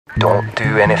Don't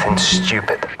do anything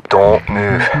stupid. Don't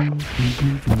move.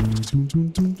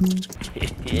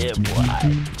 Yeah, boy.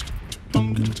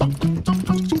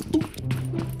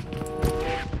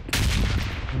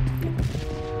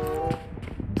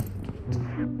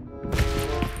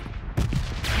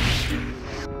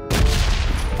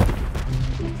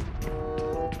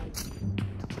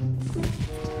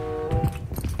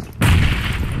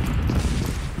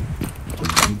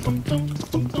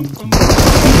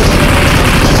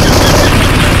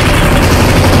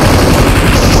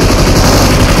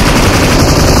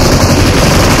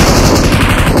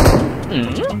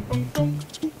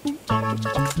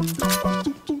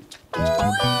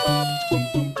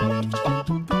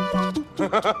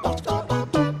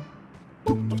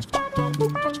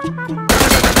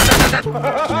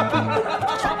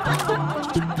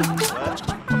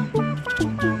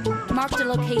 Marked a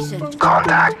location.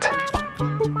 Contact.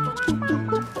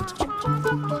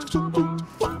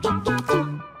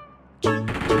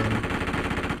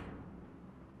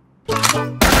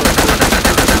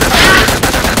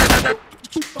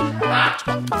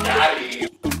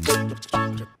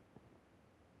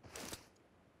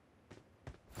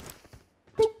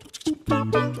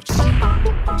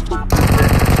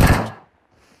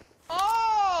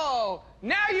 Oh!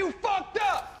 Now you fucked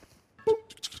up!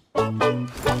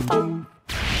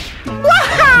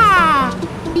 Waha!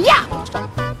 Yeah!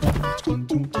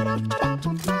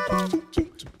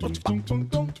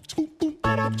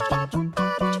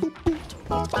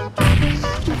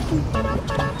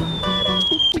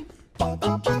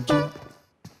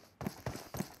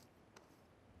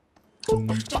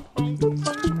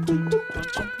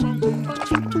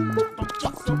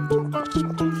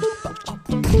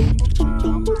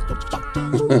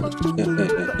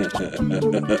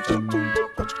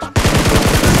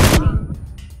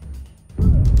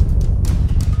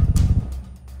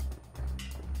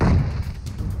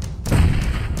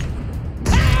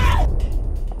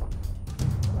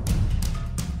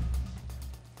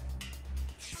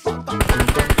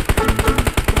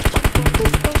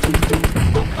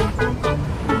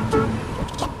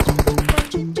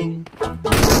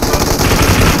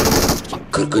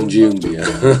 Kırkıncıyım diye.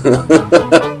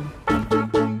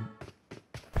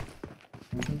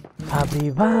 Happy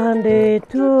birthday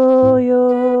to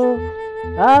you.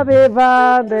 Happy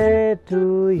birthday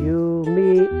to you,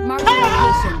 me. Marked a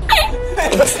location.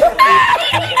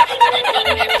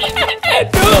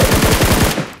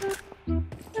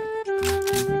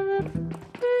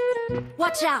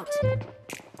 Watch out!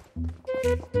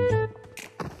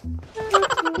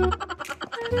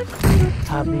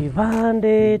 Happy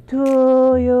birthday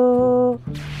to you.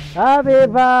 Happy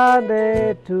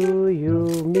birthday to you,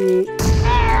 me.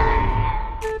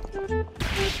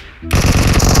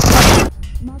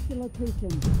 Marked a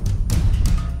location.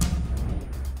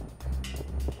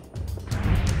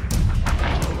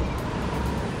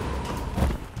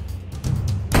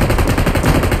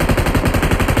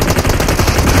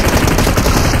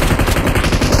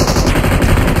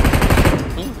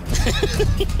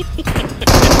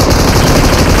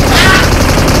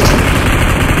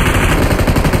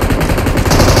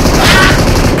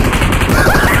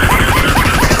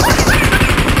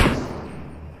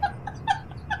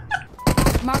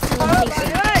 Marked a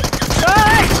location.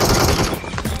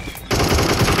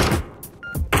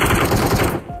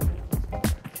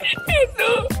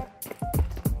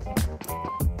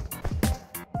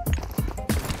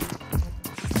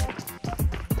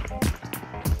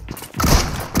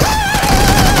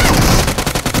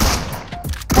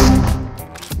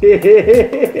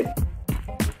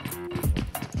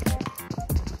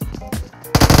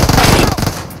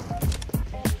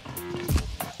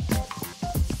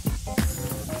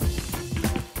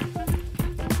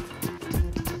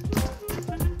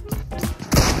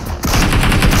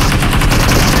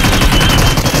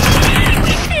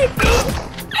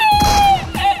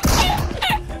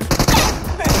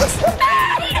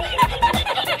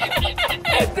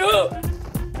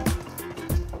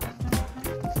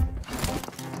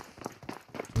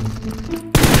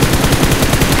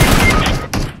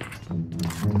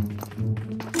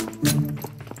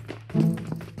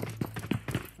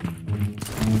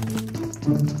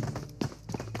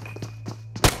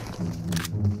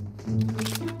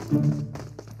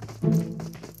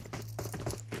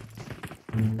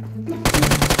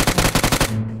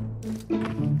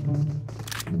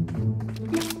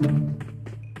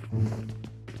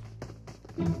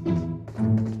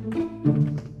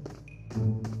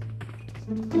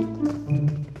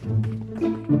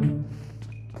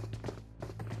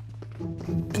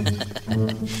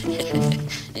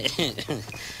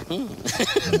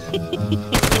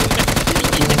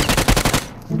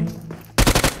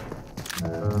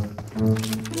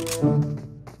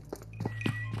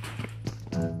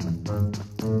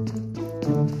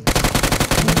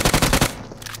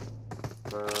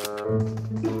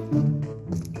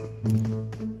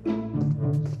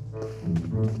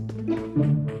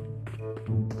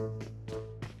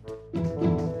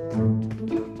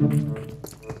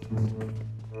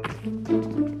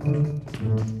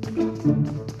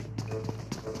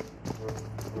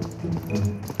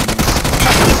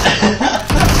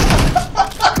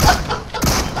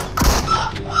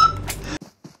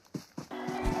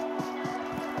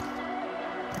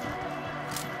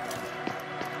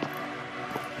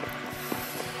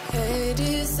 Hey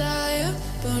desire,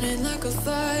 burning like a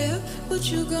fire.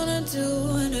 What you gonna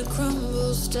do when it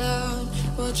crumbles down?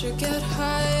 Watch it get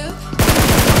higher.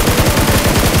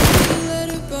 We let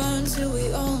it burn till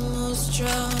we almost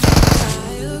drown.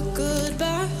 Fire,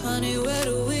 goodbye, honey, where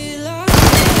do we lie?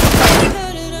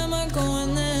 Headed, am I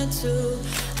going there too?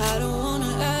 I don't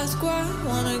wanna ask why,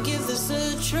 wanna give this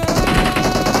a try.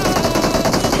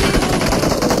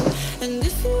 And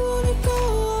if you wanna go,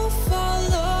 I'll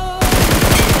follow.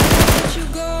 Let you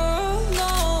go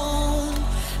alone,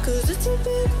 'cause it's a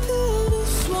big pill.